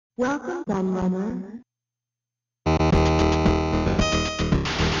Welcome, Gunrunner.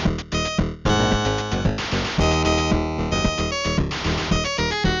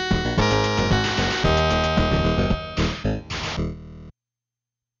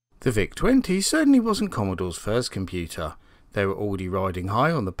 The VIC-20 certainly wasn't Commodore's first computer. They were already riding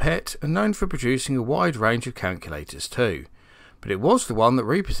high on the PET and known for producing a wide range of calculators too. But it was the one that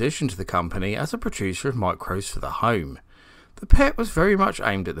repositioned the company as a producer of micros for the home. The PET was very much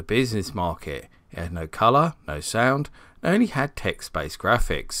aimed at the business market. It had no colour, no sound, and only had text-based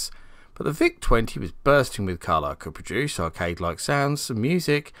graphics. But the VIC-20 was bursting with colour, could produce arcade-like sounds and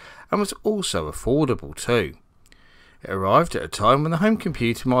music, and was also affordable too. It arrived at a time when the home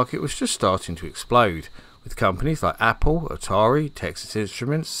computer market was just starting to explode, with companies like Apple, Atari, Texas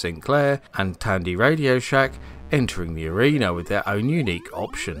Instruments, Sinclair and Tandy Radio Shack entering the arena with their own unique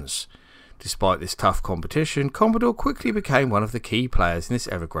options. Despite this tough competition, Commodore quickly became one of the key players in this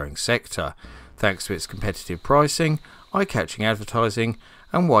ever-growing sector, thanks to its competitive pricing, eye-catching advertising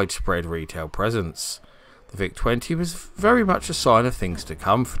and widespread retail presence. The VIC-20 was very much a sign of things to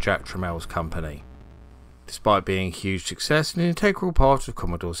come for Jack Trammell's company. Despite being a huge success and an integral part of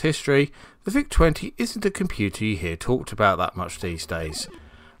Commodore's history, the VIC-20 isn't a computer you hear talked about that much these days.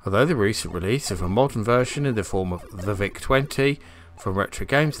 Although the recent release of a modern version in the form of the VIC-20 from Retro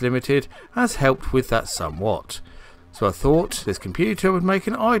Games Limited has helped with that somewhat. So I thought this computer would make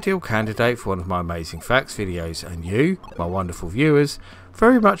an ideal candidate for one of my amazing facts videos, and you, my wonderful viewers,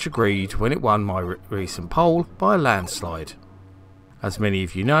 very much agreed when it won my recent poll by a landslide. As many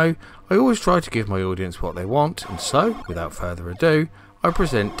of you know, I always try to give my audience what they want, and so, without further ado, I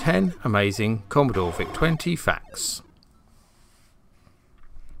present 10 amazing Commodore VIC-20 facts.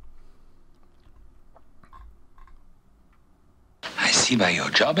 I see by your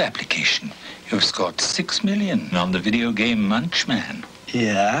job application, you've scored 6 million on the video game Munchman.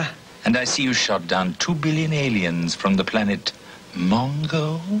 Yeah? And I see you shot down 2 billion aliens from the planet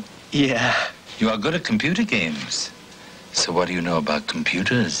Mongo. Yeah. You are good at computer games. So what do you know about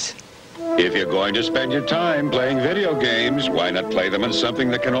computers? If you're going to spend your time playing video games, why not play them on something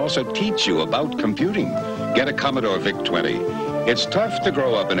that can also teach you about computing? Get a Commodore VIC-20. It's tough to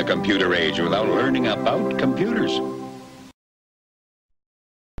grow up in a computer age without learning about computers.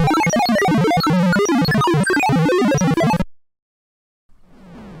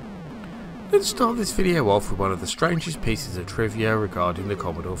 Let's start this video off with one of the strangest pieces of trivia regarding the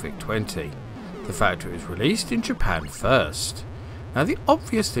Commodore VIC-20. The fact it was released in Japan first. Now the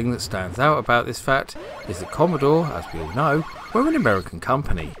obvious thing that stands out about this fact is that Commodore, as we all know, were an American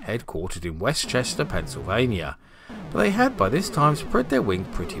company headquartered in Westchester, Pennsylvania, but they had by this time spread their wing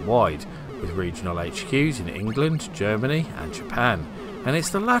pretty wide, with regional HQs in England, Germany and Japan, and it's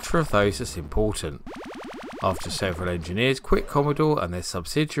the latter of those that's important. After several engineers quit Commodore and their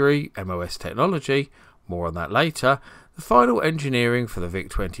subsidiary MOS Technology, more on that later, the final engineering for the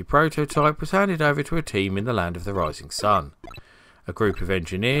VIC-20 prototype was handed over to a team in the land of the rising sun. A group of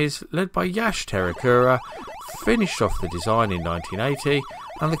engineers, led by Yash Terakura, finished off the design in 1980,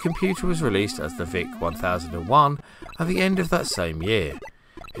 and the computer was released as the VIC-1001 at the end of that same year.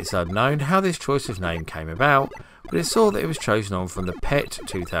 It's unknown how this choice of name came about, but it's thought that it was chosen on from the PET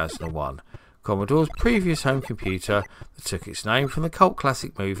 2001, Commodore's previous home computer that took its name from the cult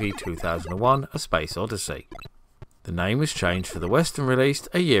classic movie 2001: A Space Odyssey. The name was changed for the Western release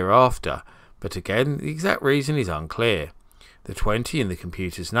a year after, but again the exact reason is unclear. The 20 in the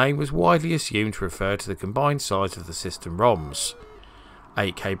computer's name was widely assumed to refer to the combined size of the system ROMs.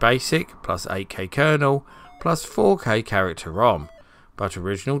 8K basic plus 8K kernel plus 4K character ROM, but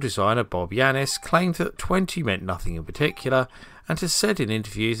original designer Bob Yanis claimed that 20 meant nothing in particular and has said in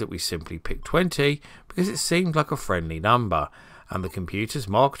interviews that we simply picked 20 because it seemed like a friendly number, and the computer's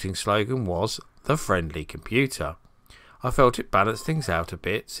marketing slogan was the friendly computer. I felt it balanced things out a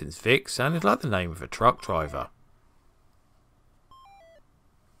bit since Vic sounded like the name of a truck driver.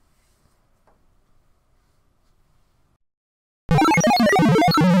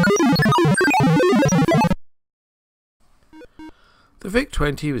 The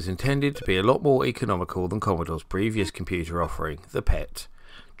VIC-20 was intended to be a lot more economical than Commodore's previous computer offering, the PET.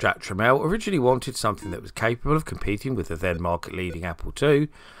 Jack Trammell originally wanted something that was capable of competing with the then market-leading Apple II,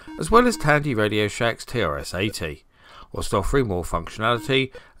 as well as Tandy Radio Shack's TRS-80, whilst offering more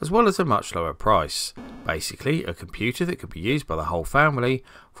functionality as well as a much lower price. Basically, a computer that could be used by the whole family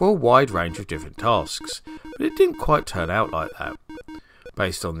for a wide range of different tasks, but it didn't quite turn out like that.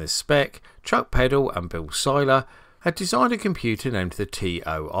 Based on this spec, Chuck Peddle and Bill Seiler had designed a computer named the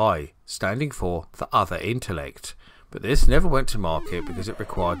TOI, standing for the Other Intellect, But this never went to market because it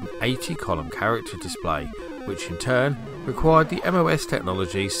required an 80-column character display, which in turn required the MOS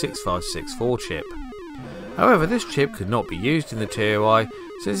Technology 6564 chip. However, this chip could not be used in the TOI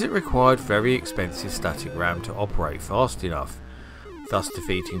since it required very expensive static RAM to operate fast enough, thus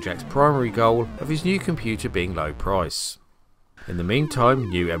defeating Jack's primary goal of his new computer being low price. In the meantime,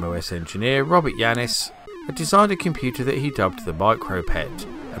 new MOS engineer Robert Yanis had designed a computer that he dubbed the MicroPet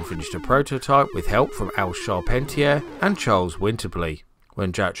and finished a prototype with help from Al Charpentier and Charles Winterbley.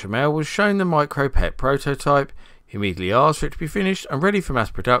 When Jack Tramiel was shown the MicroPet prototype, he immediately asked for it to be finished and ready for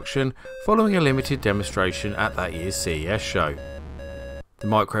mass production following a limited demonstration at that year's CES show. The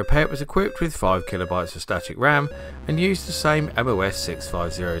MicroPet was equipped with 5 KB of static RAM and used the same MOS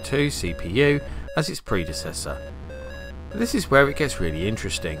 6502 CPU as its predecessor. But this is where it gets really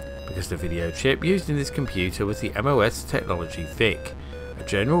interesting, because the video chip used in this computer was the MOS Technology VIC, a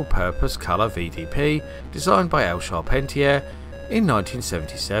general purpose colour VDP designed by Al Charpentier in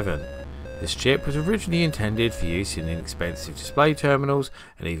 1977. This chip was originally intended for use in inexpensive display terminals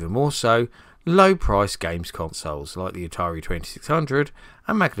and even more so, low price games consoles like the Atari 2600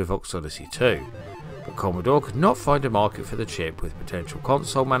 and Magnavox Odyssey 2. But Commodore could not find a market for the chip, with potential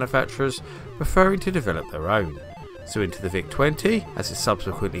console manufacturers preferring to develop their own. So into the VIC-20, as it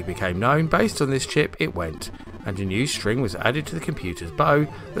subsequently became known, based on this chip it went, and a new string was added to the computer's bow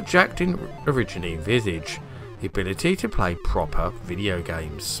that Jack didn't originally envisage: the ability to play proper video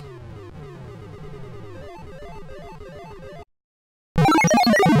games.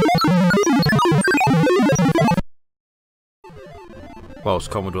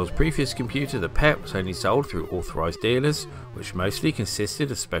 Whilst Commodore's previous computer, the PET, was only sold through authorised dealers, which mostly consisted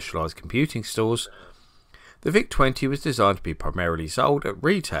of specialised computing stores, the VIC-20 was designed to be primarily sold at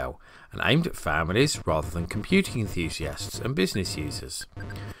retail and aimed at families rather than computing enthusiasts and business users.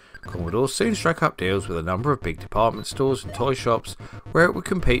 Commodore soon struck up deals with a number of big department stores and toy shops where it would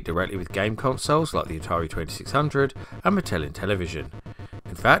compete directly with game consoles like the Atari 2600 and Mattel Intellivision.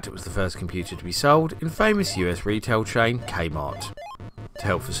 In fact, it was the first computer to be sold in famous US retail chain K-Mart. To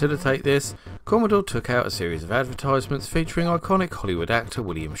help facilitate this, Commodore took out a series of advertisements featuring iconic Hollywood actor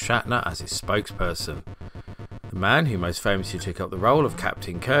William Shatner as his spokesperson. The man who most famously took up the role of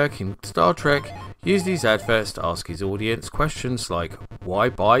Captain Kirk in Star Trek used these adverts to ask his audience questions like why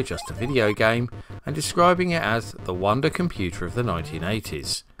buy just a video game, and describing it as the wonder computer of the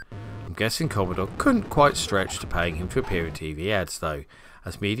 1980s. I'm guessing Commodore couldn't quite stretch to paying him to appear in TV ads though,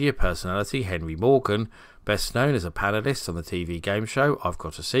 as media personality Henry Morgan, best known as a panellist on the TV game show I've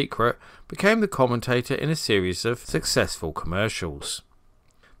Got a Secret, became the commentator in a series of successful commercials.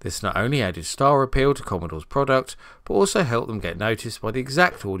 This not only added star appeal to Commodore's product, but also helped them get noticed by the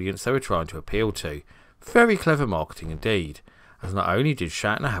exact audience they were trying to appeal to. Very clever marketing indeed, as not only did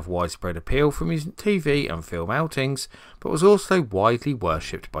Shatner have widespread appeal from his TV and film outings, but was also widely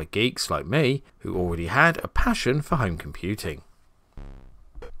worshipped by geeks like me, who already had a passion for home computing.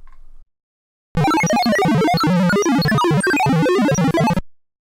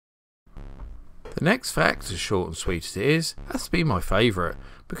 The next fact, as short and sweet as it is, has to be my favourite,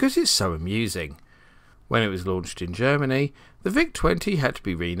 because it's so amusing. When it was launched in Germany, the VIC-20 had to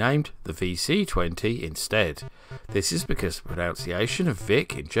be renamed the VC-20 instead. This is because the pronunciation of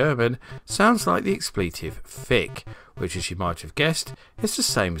Vic in German sounds like the expletive Fick, which, as you might have guessed, is the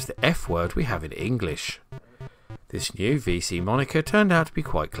same as the F word we have in English. This new VC moniker turned out to be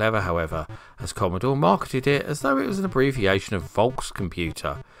quite clever, however, as Commodore marketed it as though it was an abbreviation of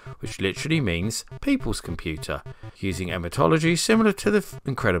Volkscomputer, which literally means people's computer, using etymology similar to the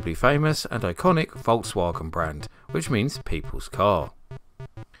incredibly famous and iconic Volkswagen brand, which means people's car.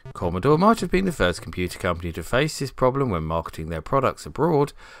 Commodore might have been the first computer company to face this problem when marketing their products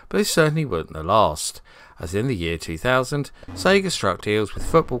abroad, but they certainly weren't the last, as in the year 2000, Sega struck deals with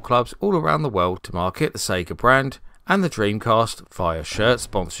football clubs all around the world to market the Sega brand and the Dreamcast via shirt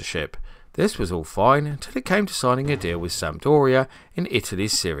sponsorship. This was all fine until it came to signing a deal with Sampdoria in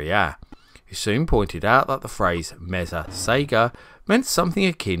Italy's Serie A, who soon pointed out that the phrase Mezza Sega meant something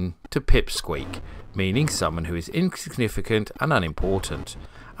akin to pipsqueak, meaning someone who is insignificant and unimportant,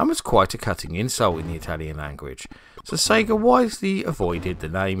 and was quite a cutting insult in the Italian language, so Sega wisely avoided the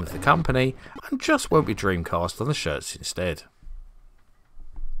name of the company and just went with Dreamcast on the shirts instead.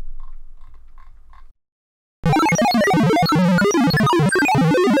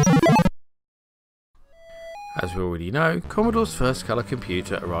 As we already know, Commodore's first colour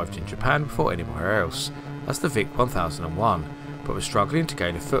computer arrived in Japan before anywhere else, as the VIC-1001, but was struggling to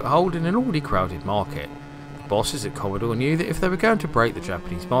gain a foothold in an already crowded market. The bosses at Commodore knew that if they were going to break the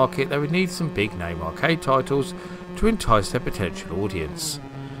Japanese market, they would need some big name arcade titles to entice their potential audience.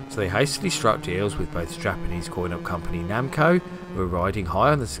 so they hastily struck deals with both Japanese coin-op company Namco, who were riding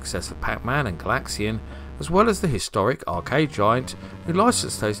high on the success of Pac-Man and Galaxian, as well as the historic arcade giant who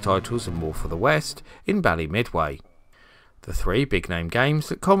licensed those titles and more for the West in Ballymidway. The three big-name games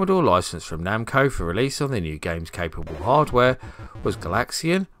that Commodore licensed from Namco for release on their new games-capable hardware was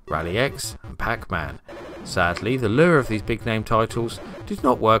Galaxian, Rally X and Pac-Man. Sadly, the lure of these big-name titles did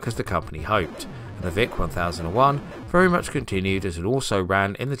not work as the company hoped, and the VIC-1001 very much continued as it also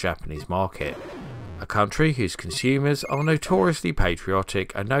ran in the Japanese market, a country whose consumers are notoriously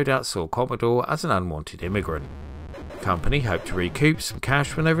patriotic and no doubt saw Commodore as an unwanted immigrant. The company hoped to recoup some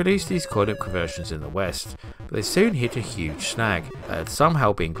cash when they released these coin-op conversions in the West, but they soon hit a huge snag that had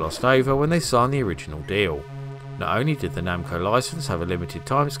somehow been glossed over when they signed the original deal. Not only did the Namco license have a limited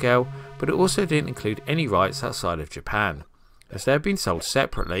timescale, but it also didn't include any rights outside of Japan, as they had been sold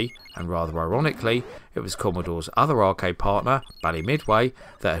separately, and rather ironically, it was Commodore's other arcade partner, Ballymidway,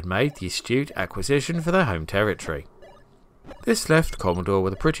 that had made the astute acquisition for their home territory. This left Commodore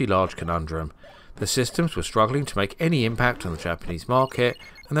with a pretty large conundrum. The systems were struggling to make any impact on the Japanese market,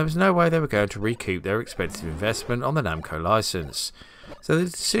 and there was no way they were going to recoup their expensive investment on the Namco license. So the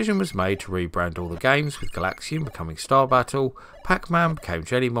decision was made to rebrand all the games, with Galaxian becoming Star Battle, Pac-Man became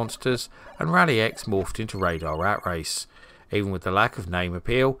Jelly Monsters, and Rally X morphed into Radar Rat Race. Even with the lack of name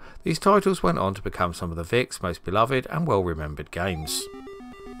appeal, these titles went on to become some of the VIC's most beloved and well-remembered games.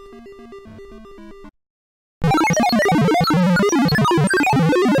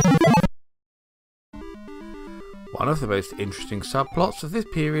 One of the most interesting subplots of this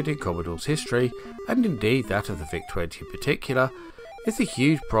period in Commodore's history, and indeed that of the VIC-20 in particular, is the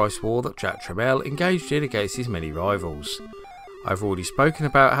huge price war that Jack Tramiel engaged in against his many rivals. I've already spoken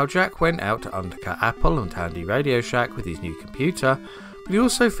about how Jack went out to undercut Apple and Tandy Radio Shack with his new computer, but he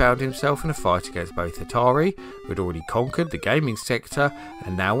also found himself in a fight against both Atari, who had already conquered the gaming sector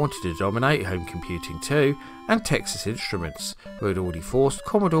and now wanted to dominate home computing too, and Texas Instruments, who had already forced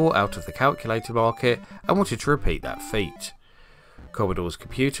Commodore out of the calculator market and wanted to repeat that feat. Commodore's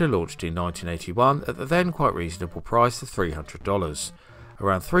computer launched in 1981 at the then quite reasonable price of $300,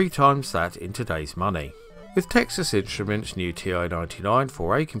 around 3 times that in today's money, with Texas Instruments' new TI-99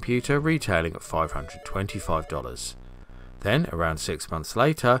 4A computer retailing at $525. Then, around 6 months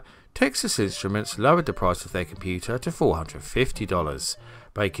later, Texas Instruments lowered the price of their computer to $450,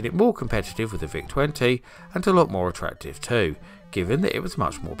 making it more competitive with the VIC-20 and a lot more attractive too, given that it was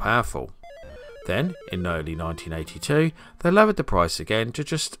much more powerful. Then, in early 1982, they lowered the price again to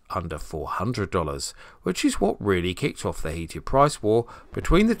just under $400, which is what really kicked off the heated price war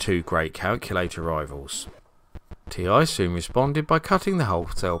between the two great calculator rivals. TI soon responded by cutting the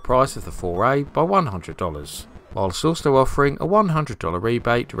wholesale price of the 4A by $100, whilst also offering a $100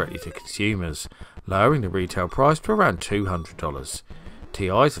 rebate directly to consumers, lowering the retail price to around $200.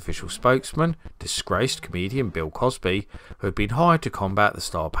 TI's official spokesman, disgraced comedian Bill Cosby, who had been hired to combat the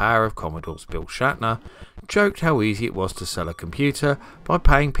star power of Commodore's Bill Shatner, joked how easy it was to sell a computer by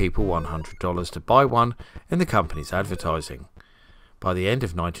paying people $100 to buy one in the company's advertising. By the end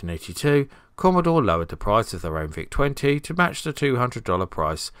of 1982, Commodore lowered the price of their own VIC-20 to match the $200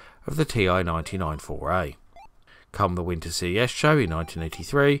 price of the TI-99 4A. Come the Winter CES show in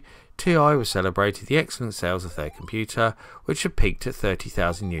 1983, TI was celebrating the excellent sales of their computer, which had peaked at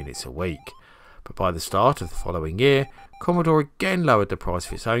 30,000 units a week. But by the start of the following year, Commodore again lowered the price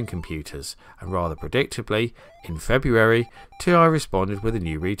of its own computers, and rather predictably, in February, TI responded with a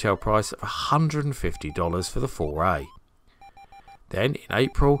new retail price of $150 for the 4A. Then, in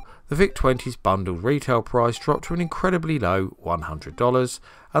April, the VIC-20's bundled retail price dropped to an incredibly low $100,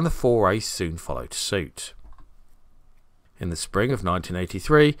 and the 4A soon followed suit. In the spring of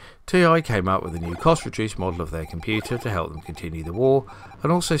 1983, TI came out with a new cost-reduced model of their computer to help them continue the war,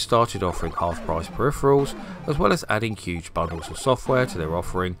 and also started offering half-price peripherals, as well as adding huge bundles of software to their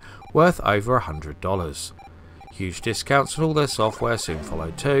offering, worth over $100. Huge discounts on all their software soon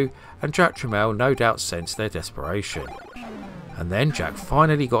followed too, and Jack Tramiel no doubt sensed their desperation. And then Jack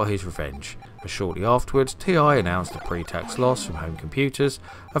finally got his revenge, as shortly afterwards TI announced a pre-tax loss from home computers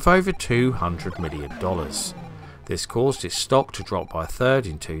of over $200 million. This caused its stock to drop by a third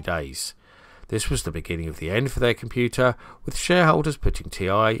in 2 days. This was the beginning of the end for their computer, with shareholders putting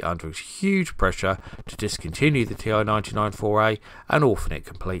TI under huge pressure to discontinue the TI-99 4A and orphan it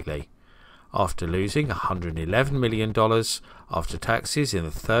completely. After losing $111 million after taxes in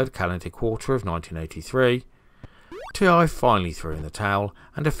the third calendar quarter of 1983, TI finally threw in the towel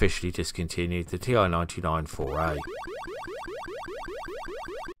and officially discontinued the TI-99 4A.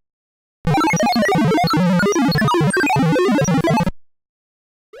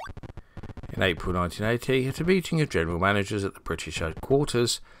 In In April 1980, at a meeting of general managers at the British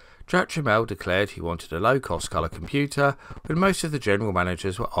headquarters, Jack Tramiel declared he wanted a low-cost colour computer when most of the general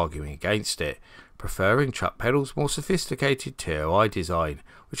managers were arguing against it, preferring Chuck Peddle's more sophisticated TOI design,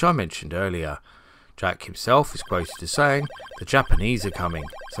 which I mentioned earlier. Jack himself is quoted as saying, "The Japanese are coming,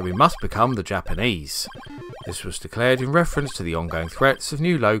 so we must become the Japanese." This was declared in reference to the ongoing threats of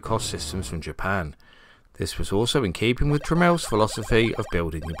new low-cost systems from Japan. This was also in keeping with Tramiel's philosophy of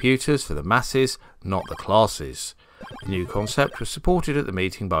building computers for the masses, not the classes. The new concept was supported at the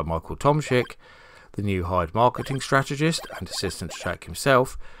meeting by Michael Tomczyk, the new hired marketing strategist and assistant to Jack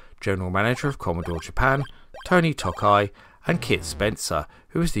himself, general manager of Commodore Japan, Tony Tokai, and Kit Spencer,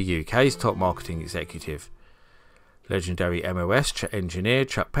 who was the UK's top marketing executive. Legendary MOS engineer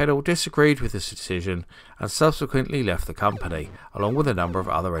Chuck Peddle disagreed with this decision and subsequently left the company, along with a number of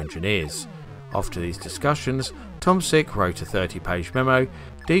other engineers. After these discussions, Tomczyk wrote a 30-page memo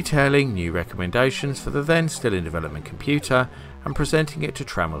detailing new recommendations for the then still in development computer and presenting it to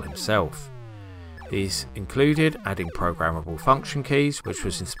Tramiel himself. These included adding programmable function keys, which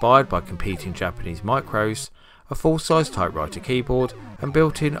was inspired by competing Japanese micros, a full-size typewriter keyboard and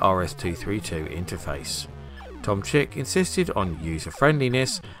built-in RS-232 interface. Tomczyk insisted on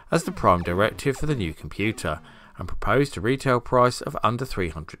user-friendliness as the prime directive for the new computer and proposed a retail price of under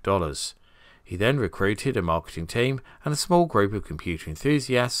 $300. He then recruited a marketing team and a small group of computer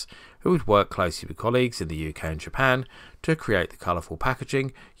enthusiasts who would work closely with colleagues in the UK and Japan to create the colourful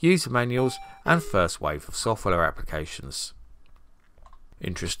packaging, user manuals and first wave of software applications.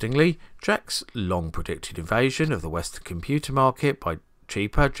 Interestingly, Jack's long-predicted invasion of the Western computer market by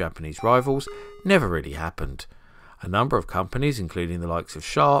cheaper Japanese rivals never really happened. A number of companies, including the likes of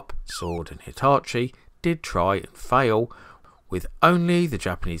Sharp, Sword and Hitachi, did try and fail, with only the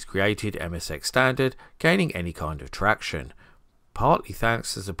Japanese-created MSX standard gaining any kind of traction, partly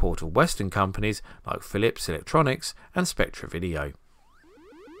thanks to the support of Western companies like Philips Electronics and Spectra Video.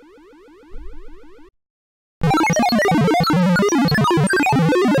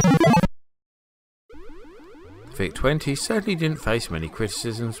 The VIC-20 certainly didn't face many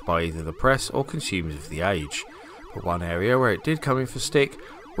criticisms by either the press or consumers of the age, but one area where it did come in for stick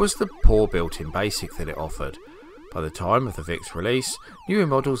was the poor built-in BASIC that it offered. By the time of the VIC's release, newer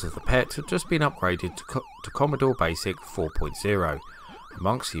models of the PET had just been upgraded to Commodore BASIC 4.0.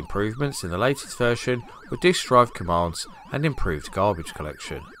 Amongst the improvements in the latest version were disk drive commands and improved garbage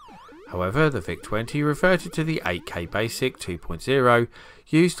collection. However, the VIC-20 reverted to the 8K BASIC 2.0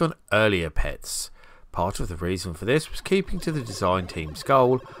 used on earlier PETs. Part of the reason for this was keeping to the design team's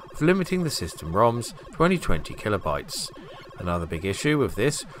goal of limiting the system ROMs to only 20 kilobytes. Another big issue with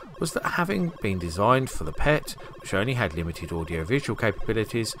this was that having been designed for the PET, which only had limited audio-visual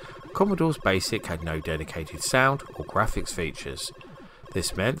capabilities, Commodore's BASIC had no dedicated sound or graphics features.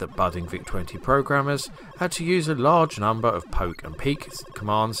 This meant that budding VIC-20 programmers had to use a large number of poke and peek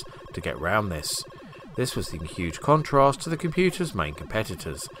commands to get round this. This was in huge contrast to the computer's main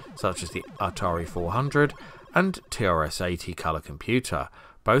competitors, such as the Atari 400 and TRS-80 colour computer,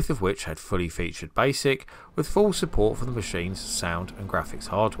 both of which had fully featured BASIC with full support for the machine's sound and graphics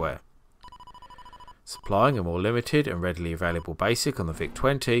hardware. Supplying a more limited and readily available BASIC on the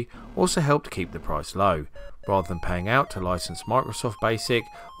VIC-20 also helped keep the price low, rather than paying out to license Microsoft BASIC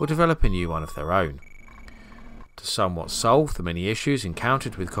or develop a new one of their own. To somewhat solve the many issues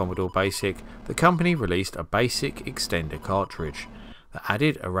encountered with Commodore BASIC, the company released a BASIC extender cartridge that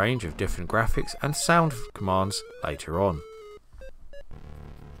added a range of different graphics and sound commands later on.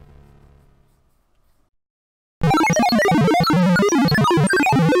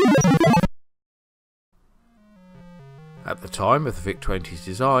 At the time of the VIC-20's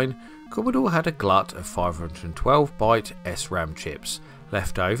design, Commodore had a glut of 512-byte SRAM chips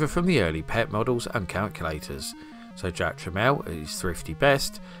left over from the early PET models and calculators, so Jack Tramiel, at his thrifty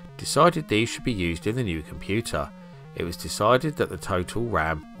best, decided these should be used in the new computer. It was decided that the total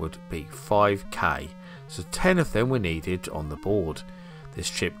RAM would be 5K, so 10 of them were needed on the board. This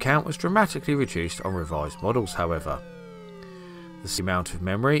chip count was dramatically reduced on revised models, however. The amount of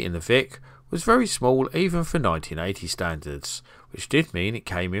memory in the VIC was very small even for 1980 standards, which did mean it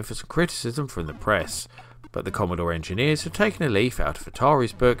came in for some criticism from the press, but the Commodore engineers had taken a leaf out of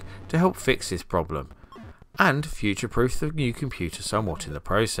Atari's book to help fix this problem, and future-proof the new computer somewhat in the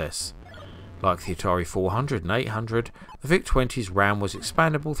process. Like the Atari 400 and 800, the VIC-20's RAM was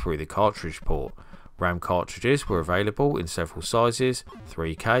expandable through the cartridge port. RAM cartridges were available in several sizes: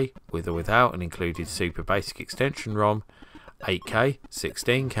 3K with or without an included Super Basic Extension ROM, 8K,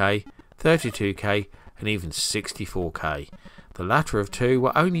 16K, 32K and even 64K. The latter of two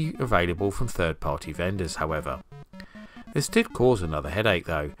were only available from third-party vendors, however. This did cause another headache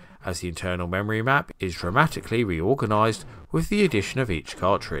though, as the internal memory map is dramatically reorganised with the addition of each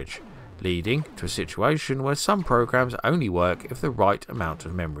cartridge, leading to a situation where some programs only work if the right amount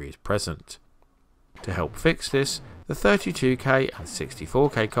of memory is present. To help fix this, the 32K and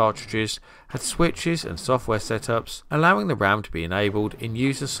 64K cartridges had switches and software setups allowing the RAM to be enabled in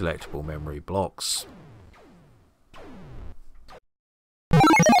user selectable memory blocks.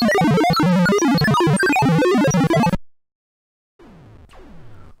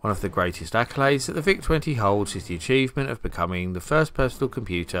 One of the greatest accolades that the VIC-20 holds is the achievement of becoming the first personal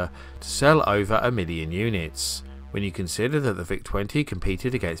computer to sell over 1 million units. When you consider that the VIC-20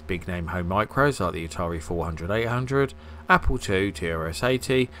 competed against big name home micros like the Atari 400-800, Apple II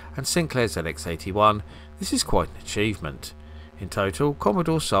TRS-80 and Sinclair ZX81, this is quite an achievement. In total,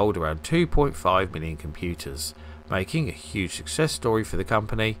 Commodore sold around 2.5 million computers, making a huge success story for the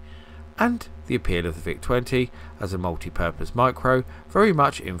company, and the appeal of the VIC-20 as a multi-purpose micro very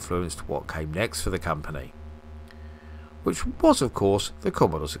much influenced what came next for the company. Which was of course the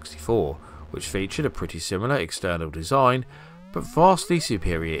Commodore 64, which featured a pretty similar external design but vastly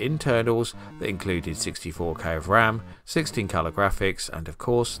superior internals that included 64K of RAM, 16 colour graphics and of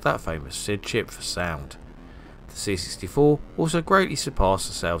course that famous SID chip for sound. The C64 also greatly surpassed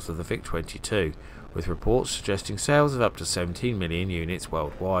the sales of the VIC-20 too, with reports suggesting sales of up to 17 million units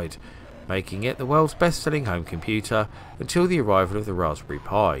worldwide, making it the world's best-selling home computer until the arrival of the Raspberry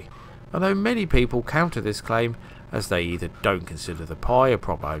Pi, although many people counter this claim as they either don't consider the Pi a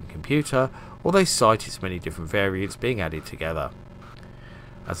proper home computer or they cite its many different variants being added together.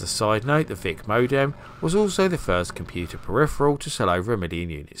 As a side note, the VIC modem was also the first computer peripheral to sell over 1 million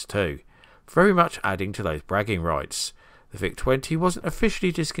units too, very much adding to those bragging rights. The VIC-20 wasn't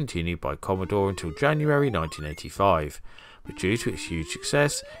officially discontinued by Commodore until January 1985, but due to its huge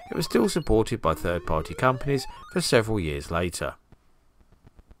success, it was still supported by third-party companies for several years later.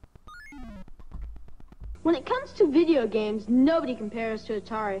 When it comes to video games, nobody compares to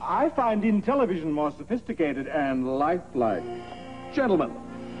Atari. I find Intellivision more sophisticated and lifelike. Gentlemen,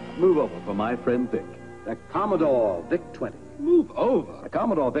 move over for my friend Vic. The Commodore VIC-20. Move over? The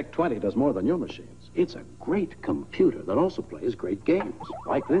Commodore VIC-20 does more than your machines. It's a great computer that also plays great games,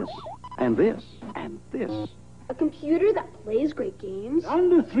 like this, and this, and this. A computer that plays great games?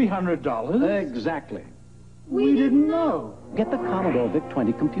 Under $300? Exactly. We didn't know. Get the Commodore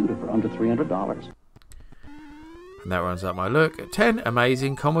VIC-20 computer for under $300. And that rounds up my look at 10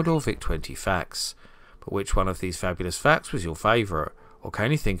 amazing Commodore VIC-20 facts. But which one of these fabulous facts was your favourite? Or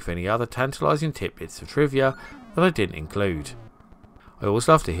can you think of any other tantalising tidbits of trivia that I didn't include? I always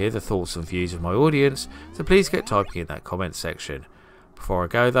love to hear the thoughts and views of my audience, so please get typing in that comments section. Before I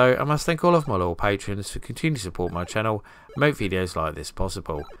go though, I must thank all of my loyal patrons for continuing to support my channel and make videos like this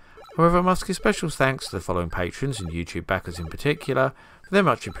possible. However, I must give special thanks to the following patrons and YouTube backers in particular for their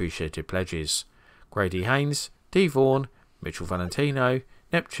much appreciated pledges: Grady Haynes, D. Vaughan, Mitchell Valentino,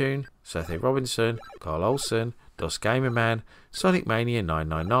 Neptune, Seth A. Robinson, Carl Olsen, Dos Gamerman, Sonic Mania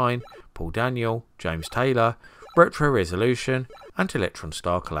 999, Paul Daniel, James Taylor, Retro Resolution and Electron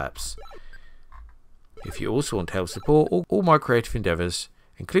Star Collapse. If you also want to help support all my creative endeavours,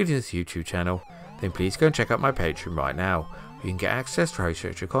 including this YouTube channel, then please go and check out my Patreon right now. You can get access to host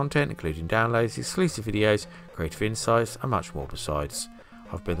extra content including downloads, exclusive videos, creative insights and much more besides.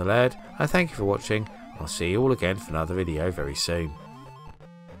 I've been the Laird, and thank you for watching. I'll see you all again for another video very soon.